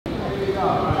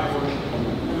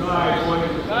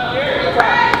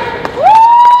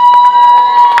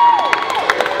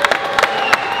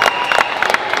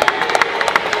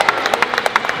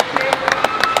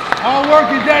Hard work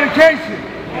and dedication.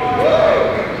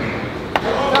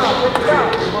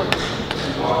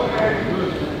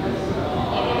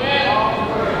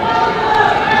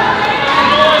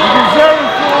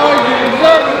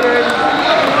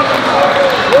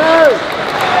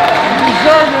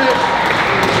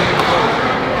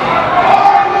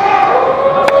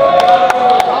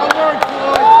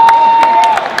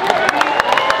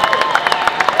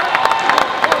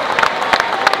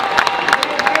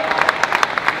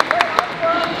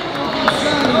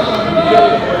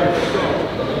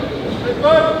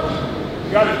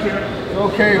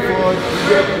 Okay, Floyd.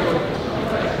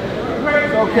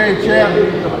 It's okay, champ.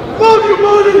 Move your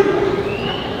money!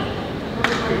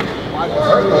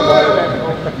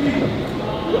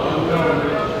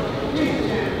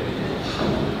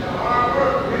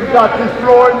 You got this,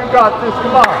 Floyd. You got this.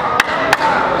 Come on.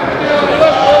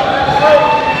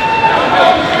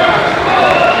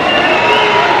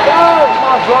 Go,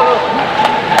 my brother.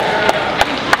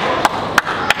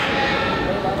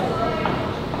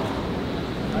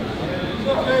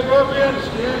 Okay, bro, we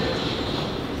understand.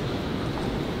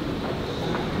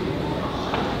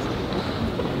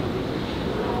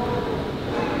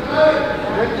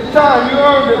 Take the time, you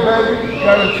earned it, baby. You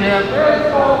got a champ.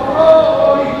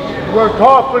 You worked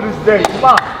hard for this day. Come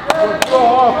on. You worked so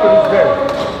hard for this day.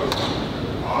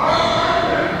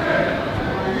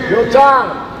 Your time.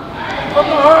 From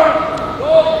the heart.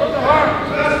 From the heart.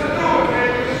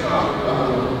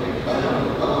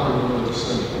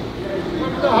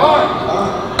 From the heart.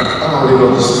 I don't really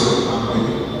know this.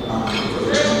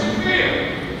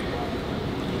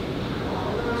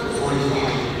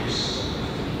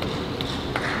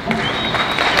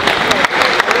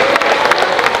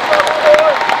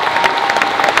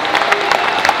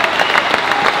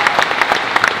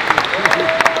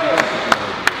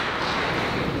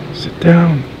 Sit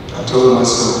down. I told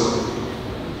myself,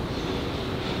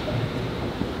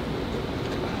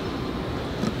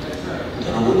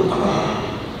 that I wouldn't cry.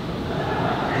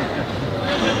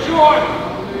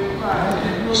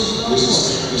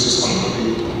 This is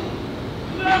unbelievable.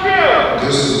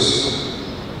 This is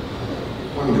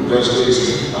one of the best days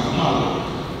of my life.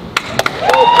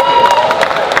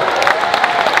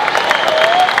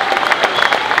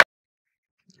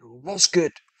 What's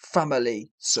good,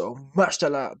 family? So smash the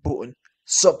like button,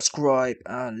 subscribe,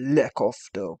 and lick off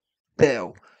the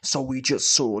bell. So we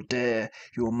just saw there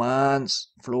your man's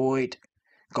Floyd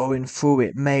going through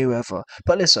it, Mayweather.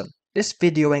 But listen, this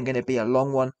video ain't gonna be a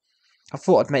long one. I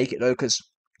thought I'd make it though, cause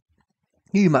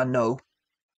you man know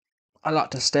I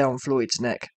like to stay on Floyd's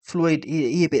neck. Floyd,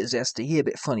 he a bit zesty, he a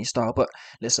bit funny style. But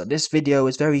listen, this video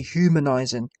is very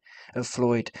humanising of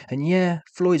Floyd. And yeah,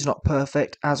 Floyd's not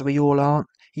perfect, as we all aren't.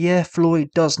 Yeah, Floyd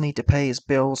does need to pay his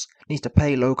bills, needs to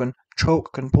pay Logan,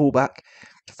 choke and pull back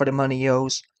for the money he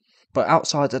owes. But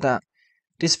outside of that,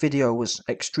 this video was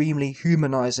extremely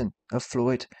humanising of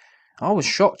Floyd. I was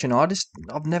shocked, you know,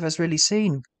 I've never really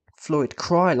seen Floyd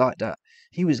cry like that.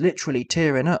 He was literally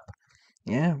tearing up.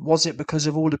 Yeah, was it because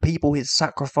of all the people he's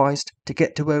sacrificed to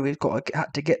get to where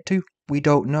had to get to? We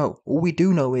don't know. All we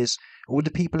do know is all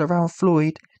the people around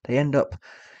Floyd, they end up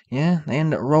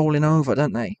rolling over,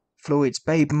 don't they? Floyd's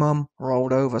baby mum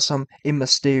rolled over some in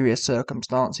mysterious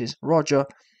circumstances. Roger,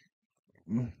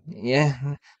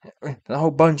 yeah, a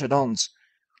whole bunch of dons.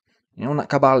 You know, that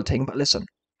cabal thing. But listen,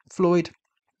 Floyd,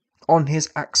 on his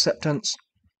acceptance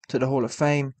to the Hall of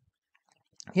Fame,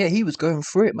 yeah, he was going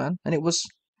through it, man. And it was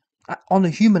on a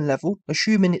human level,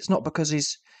 assuming it's not because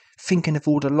he's thinking of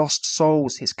all the lost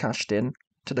souls he's cashed in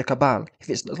to the cabal.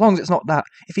 As long as it's not that,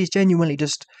 if he's genuinely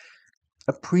just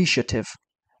appreciative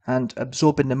and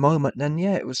absorbing the moment, then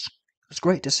yeah, it was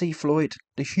great to see Floyd,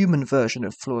 the human version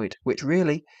of Floyd, which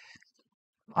really,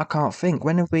 I can't think.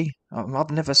 When have we?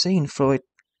 I've never seen Floyd.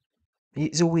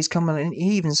 He's always coming, and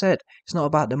he even said it's not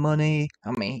about the money.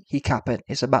 I mean, he cap it.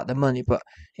 It's about the money, but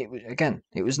it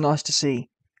was nice to see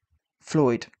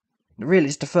Floyd. Really,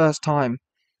 it's the first time.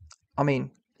 I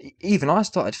mean, even I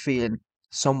started feeling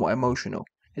somewhat emotional.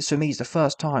 For me, it's the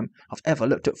first time I've ever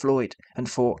looked at Floyd and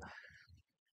felt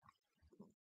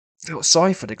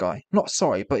sorry for the guy. Not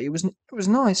sorry, but it was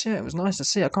nice. Yeah, it was nice to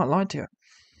see. I can't lie to you.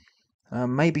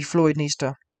 Maybe Floyd needs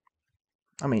to.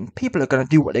 I mean, people are going to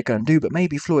do what they're going to do, but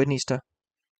maybe Floyd needs to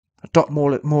adopt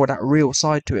more of that real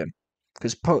side to him.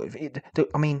 Because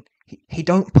I mean, he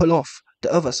don't pull off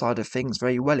the other side of things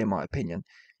very well, in my opinion.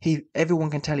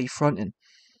 Everyone can tell he's fronting.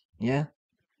 Yeah.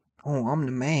 Oh, I'm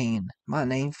the man. My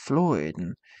name's Floyd,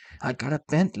 and I got a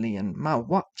Bentley and my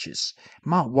watch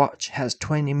has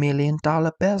 $20 million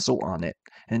bezel on it.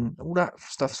 And all that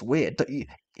stuff's weird.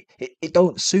 It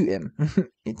don't suit him.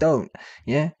 It don't.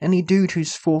 Yeah? Any dude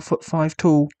who's 4'5"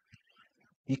 tall,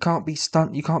 you can't be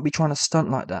trying to stunt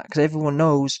like that, because everyone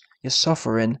knows you're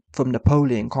suffering from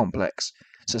Napoleon complex.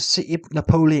 So sit your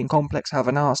Napoleon complex, have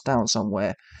an ass down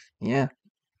somewhere, yeah,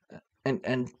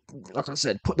 and like I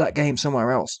said, put that game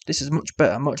somewhere else. This is much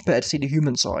better to see the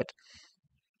human side,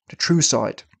 the true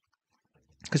side,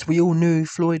 because we all knew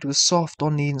Floyd was soft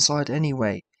on the inside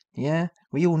anyway. Yeah,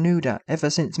 we all knew that ever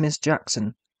since Miss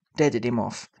Jackson deaded him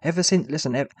off. Ever since,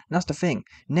 listen, that's the thing.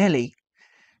 Nelly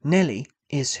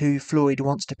is who Floyd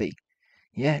wants to be.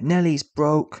 Yeah, Nelly's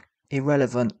broke,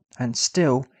 irrelevant, and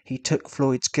still he took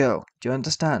Floyd's girl. Do you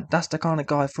understand? That's the kind of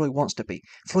guy Floyd wants to be.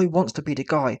 Floyd wants to be the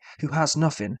guy who has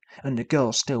nothing and the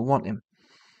girls still want him.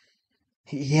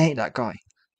 He ain't that guy.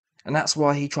 And that's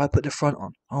why he tried to put the front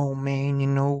on. Oh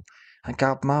man, I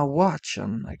got my watch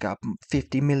and I got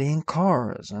 50 million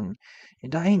cars and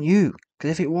that ain't you.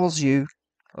 Because if it was you,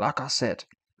 like I said,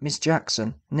 Miss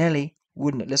Jackson, Nelly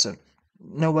wouldn't listen.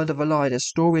 No word of a lie, there's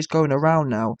stories going around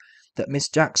now that Miss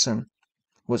Jackson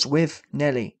was with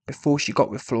Nelly before she got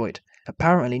with Floyd.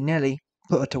 Apparently Nelly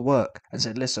put her to work and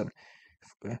said, listen,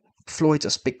 Floyd's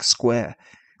a big square,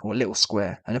 or a little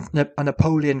square, and a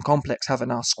Napoleon complex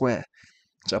having our square.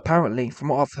 So apparently, from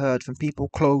what I've heard from people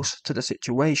close to the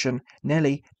situation,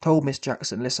 Nelly told Miss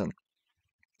Jackson, listen,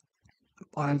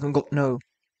 I haven't got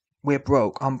we're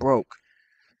broke, I'm broke.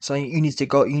 So you need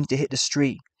to hit the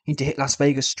street. You need to hit Las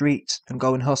Vegas streets and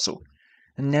go and hustle.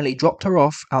 And Nelly dropped her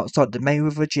off outside the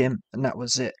Mayweather gym, and that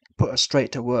was it. Put her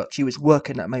straight to work. She was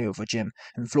working at Mayweather gym,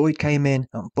 and Floyd came in,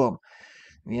 and boom,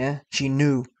 yeah, she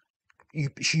knew.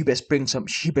 She best bring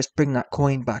that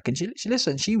coin back. And she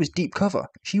listened. She was deep cover.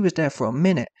 She was there for a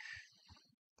minute.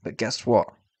 But guess what?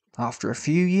 After a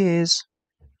few years,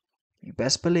 you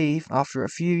best believe, after a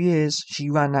few years, she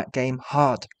ran that game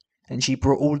hard. And she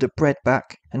brought all the bread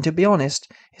back. And to be honest,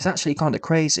 it's actually kind of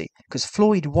crazy, because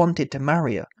Floyd wanted to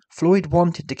marry her. Floyd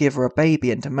wanted to give her a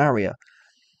baby and to marry her.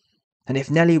 And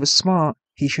if Nelly was smart,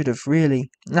 he should have really.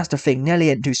 And that's the thing, Nelly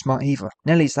ain't too smart either.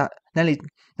 Nelly's like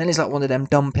one of them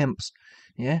dumb pimps.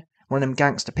 Yeah? One of them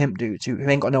gangster pimp dudes who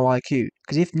ain't got no IQ.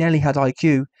 Because if Nelly had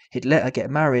IQ, he'd let her get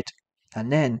married.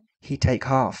 And then he'd take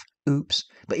half. Oops.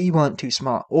 But he weren't too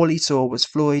smart. All he saw was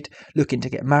Floyd looking to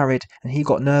get married, and he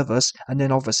got nervous, and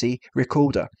then obviously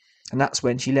recalled her. And that's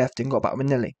when she left and got back with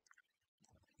Nelly.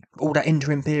 All that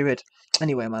interim period.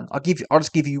 Anyway, man, I'll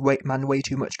just give you way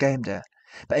too much game there.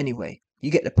 But anyway, you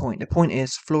get the point. The point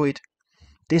is, Floyd,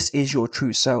 this is your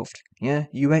true self. Yeah,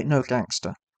 you ain't no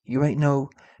gangster. You ain't no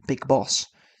big boss.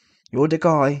 You're the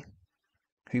guy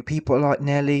who people like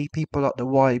Nelly, people like the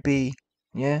YB,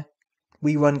 yeah,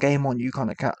 we run game on you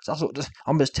kind of cats.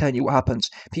 I'm just telling you what happens.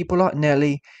 People like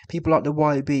Nelly, people like the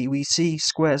YB, we see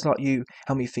squares like you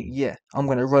and we think, yeah, I'm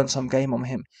going to run some game on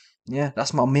him. Yeah,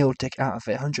 that's my meal ticket out of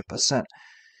it, 100%.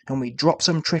 And we drop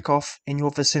some trick off in your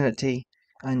vicinity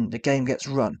and the game gets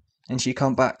run. And she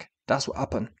come back. That's what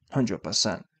happened,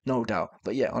 100%. No doubt.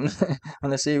 But yeah, on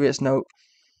on a serious note,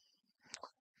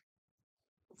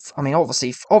 I mean,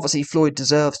 obviously Floyd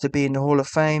deserves to be in the Hall of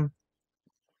Fame.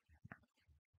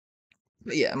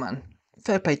 But yeah, man,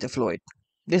 fair play to Floyd.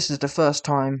 This is the first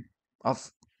time I've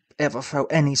ever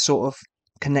felt any sort of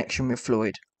connection with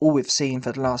Floyd. All we've seen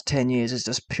for the last 10 years is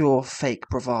just pure fake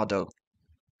bravado.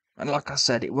 And like I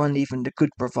said, it wasn't even the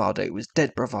good bravado, it was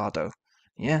dead bravado.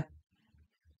 Yeah?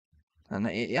 And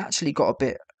it actually got a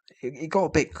bit,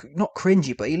 not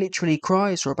cringy, but he literally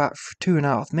cries for about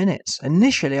 2.5 minutes.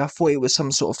 Initially, I thought it was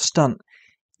some sort of stunt.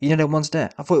 You know, the ones there.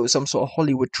 I thought it was some sort of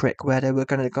Hollywood trick where they were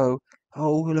going to go,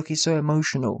 oh, look, he's so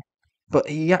emotional. But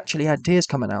he actually had tears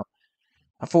coming out.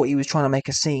 I thought he was trying to make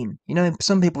a scene. You know,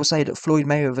 some people say that Floyd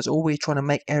Mayweather's always trying to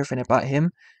make everything about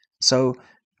him. So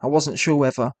I wasn't sure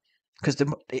whether, because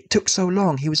it took so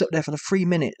long. He was up there for 3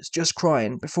 minutes just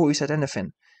crying before he said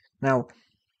anything. Now,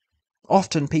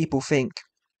 often people think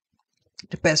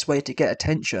the best way to get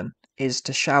attention is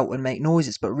to shout and make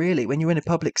noises. But really, when you're in a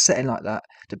public setting like that,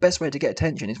 the best way to get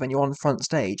attention is when you're on front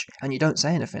stage and you don't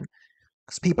say anything.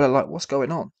 Because people are like, what's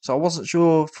going on? So I wasn't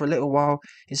sure for a little while,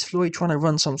 is Floyd trying to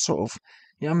run some sort of,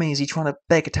 you know what I mean? Is he trying to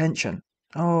beg attention?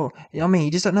 Oh, you know what I mean?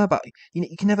 You just don't know about,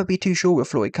 you can never be too sure with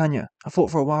Floyd, can you? I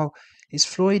thought for a while, is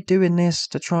Floyd doing this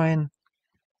to try and,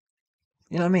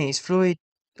 you know what I mean? Is Floyd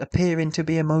appearing to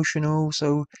be emotional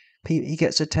so he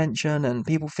gets attention and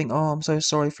people think, oh, I'm so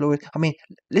sorry, Floyd. I mean,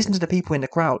 listen to the people in the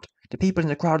crowd. The people in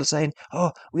the crowd are saying,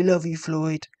 oh, we love you,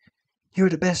 Floyd. You're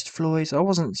the best, Floyd. So I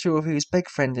wasn't sure if he was big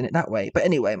friend in it that way. But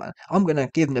anyway, man, I'm going to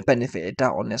give him the benefit of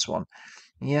doubt on this one.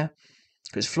 Yeah,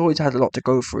 because Floyd's had a lot to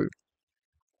go through.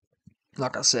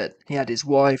 Like I said, he had his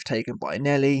wife taken by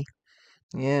Nelly.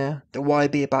 Yeah, the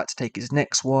YB about to take his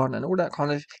next one, and all that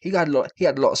kind of. He had a lot. He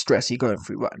had a lot of stress he going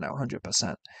through right now,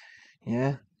 100%.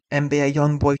 Yeah, NBA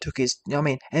YoungBoy took his. You know what I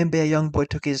mean, NBA YoungBoy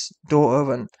took his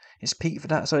daughter and his Pete for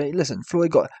that. So listen,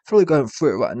 Floyd going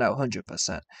through it right now,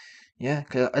 100%. Yeah,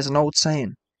 because as an old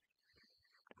saying,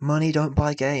 money don't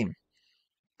buy game.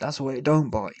 That's what it don't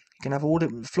buy. You can have all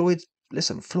the Floyd.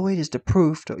 Listen, Floyd is the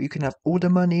proof that you can have all the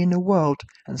money in the world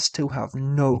and still have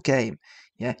no game.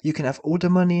 Yeah, you can have all the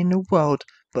money in the world,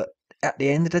 but at the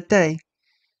end of the day,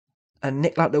 a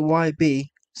nick like the YB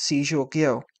sees your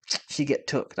girl, she get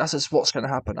took. That's just what's gonna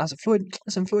happen. That's Floyd.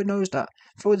 Listen, Floyd knows that.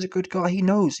 Floyd's a good guy. He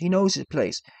knows. He knows his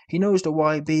place. He knows the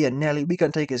YB and Nelly. We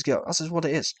can take his girl. That's just what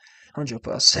it is.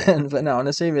 100%. But now, on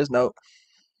a serious note,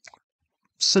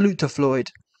 salute to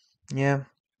Floyd. Yeah.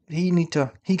 He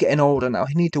getting older now.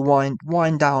 He need to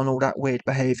wind down all that weird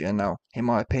behaviour now, in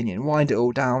my opinion. Wind it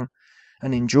all down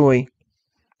and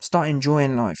start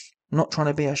enjoying life. Not trying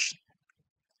to be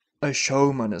a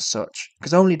showman as such,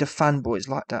 because only the fanboys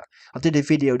like that. I did a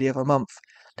video the other month.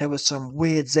 There was some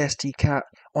weird zesty cat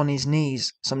on his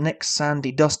knees, some next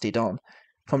Sandy Dusty Don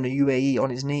from the UAE on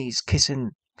his knees,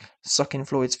 sucking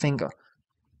Floyd's finger.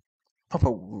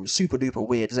 Proper super duper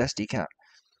weird zesty cat.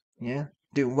 Yeah,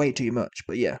 doing way too much,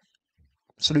 but yeah.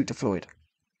 Salute to Floyd.